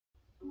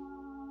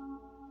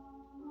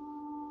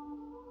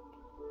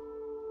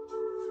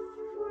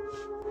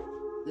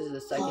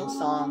is the second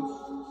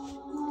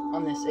song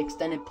on this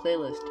extended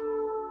playlist.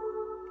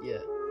 Yeah.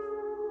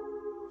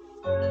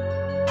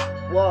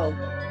 Whoa.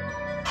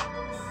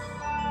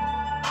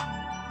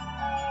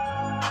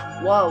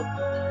 Whoa.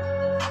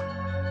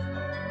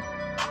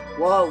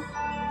 Whoa.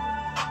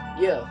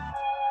 Yeah.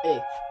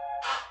 Hey.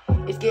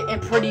 It's getting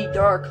pretty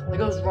dark,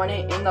 like I was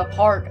running in the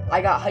park.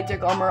 I got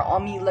high-tech armor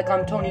on me like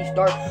I'm Tony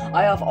Stark.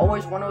 I have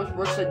always wondered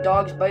what's the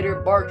dog's bite or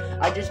bark.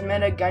 I just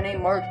met a guy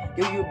named Mark,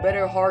 yo, you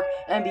better hark.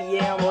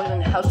 NBA, I'm always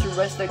in house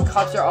arrest, the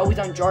cops are always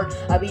on jark.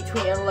 I be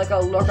tweeting like a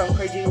lark, I'm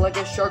crazy like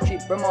a shark. She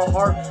bring my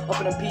heart up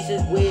in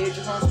pieces, weird,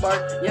 just on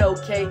spark. Yeah,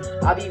 okay,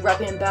 I be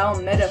rapping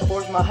about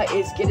metaphors. My height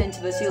is getting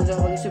to the ceiling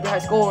like super high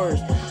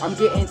scores. I'm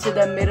getting to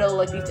the middle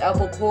like these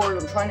apple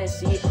cores. I'm trying to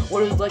see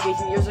what it was like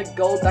 18 years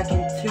ago, back in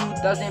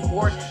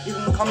 2004. You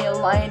can call me a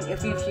lion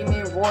if you hear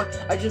me roar.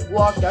 I just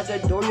walked out the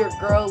door, your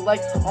girl like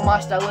on my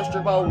stylish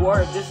strip of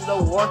war. If this is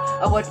a war,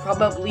 I would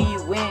probably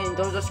win.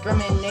 Don't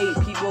discriminate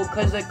people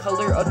cause the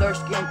color of their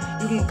skin.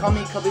 You can call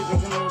me Cubby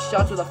drinking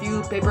shots with a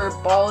few paper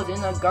balls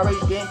in a garbage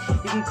bin.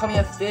 You can call me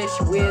a fish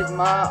with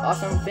my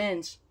awesome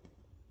fins.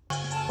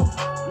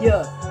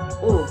 Yeah,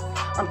 ooh.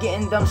 I'm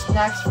getting them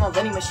snacks from a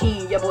vending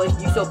machine. Yeah, boys,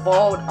 you so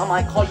bald, I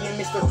might call you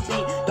Mr.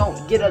 Clean.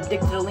 Don't get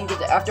addicted to the link,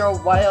 cause after a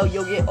while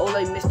you'll get old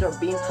like Mr.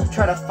 Bean.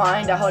 Try to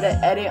find out how to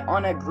edit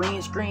on a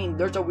green screen.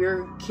 There's a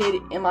weird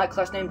kid in my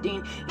class named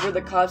Dean. If you're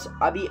the cops,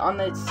 I be on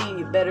the scene.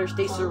 You better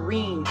stay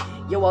serene.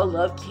 Yo, I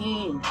love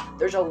Keen.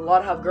 There's a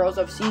lot of girls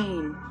I've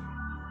seen.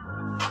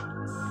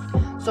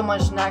 So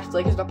much snacks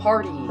like it's a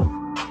party.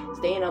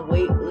 Staying up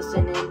late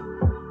listening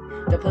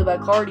to play by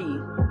Cardi.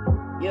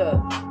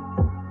 Yeah.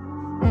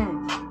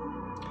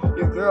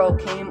 Your girl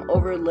came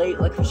over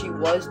late like she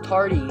was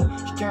tardy.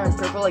 She turned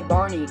purple like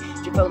Barney.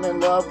 She fell in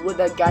love with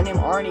a guy named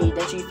Arnie.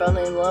 Then she fell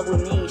in love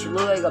with me. She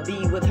looked like a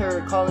bee with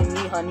her calling me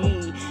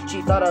honey.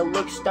 She thought I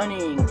looked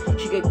stunning.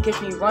 She could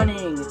catch me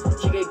running.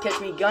 She could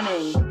catch me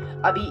gunning.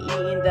 I be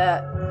eating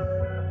that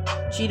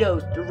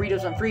Cheetos,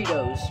 Doritos, and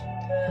Fritos.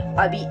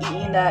 I be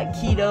eating that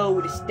keto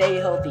to stay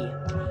healthy.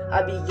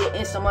 I be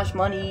getting so much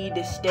money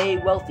to stay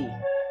wealthy.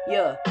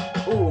 Yeah,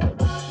 ooh.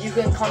 You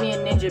can call me a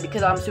ninja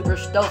because I'm super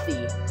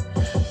stealthy.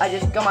 I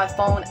just got my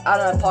phone out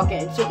of my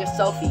pocket and took a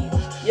selfie.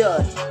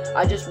 Yeah,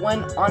 I just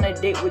went on a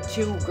date with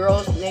two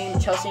girls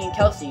named Chelsea and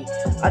Kelsey.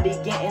 I be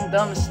getting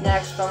them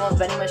snacks from a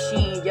vending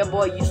machine. Yeah,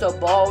 boy, you so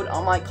bald,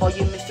 I might call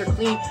you Mr.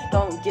 Clean.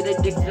 Don't get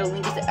addicted to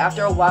links,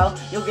 after a while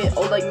you'll get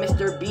old like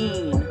Mr.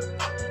 Bean.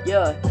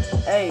 Yeah,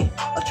 hey,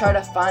 I'll try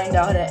to find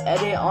out how to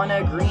edit on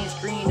a green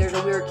screen. There's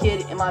a weird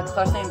kid in my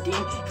class named Dean.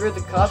 If you're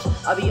the cops,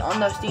 I'll be on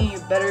the scene. You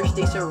better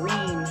stay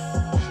serene.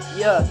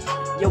 Yeah,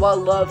 yo, I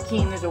love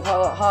Keen. There's a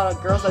lot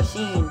of girls I've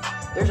seen.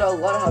 There's a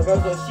lot of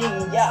girls I've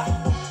seen. Yeah.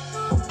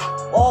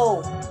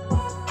 Oh.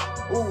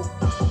 Ooh.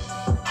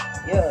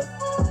 Yeah.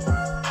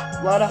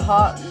 A lot of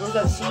hot girls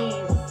I've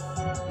seen.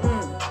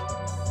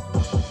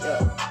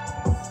 Yeah.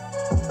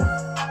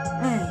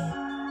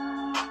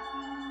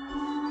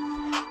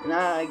 And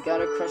I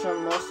got a crush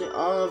on mostly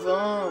all of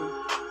them.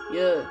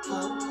 Yeah.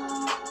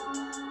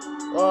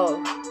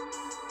 Whoa.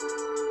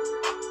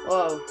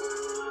 Whoa.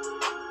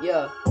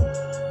 Yeah.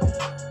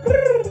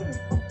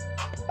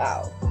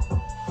 Wow.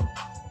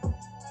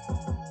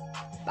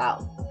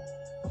 Wow.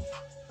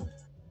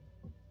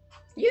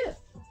 Yeah.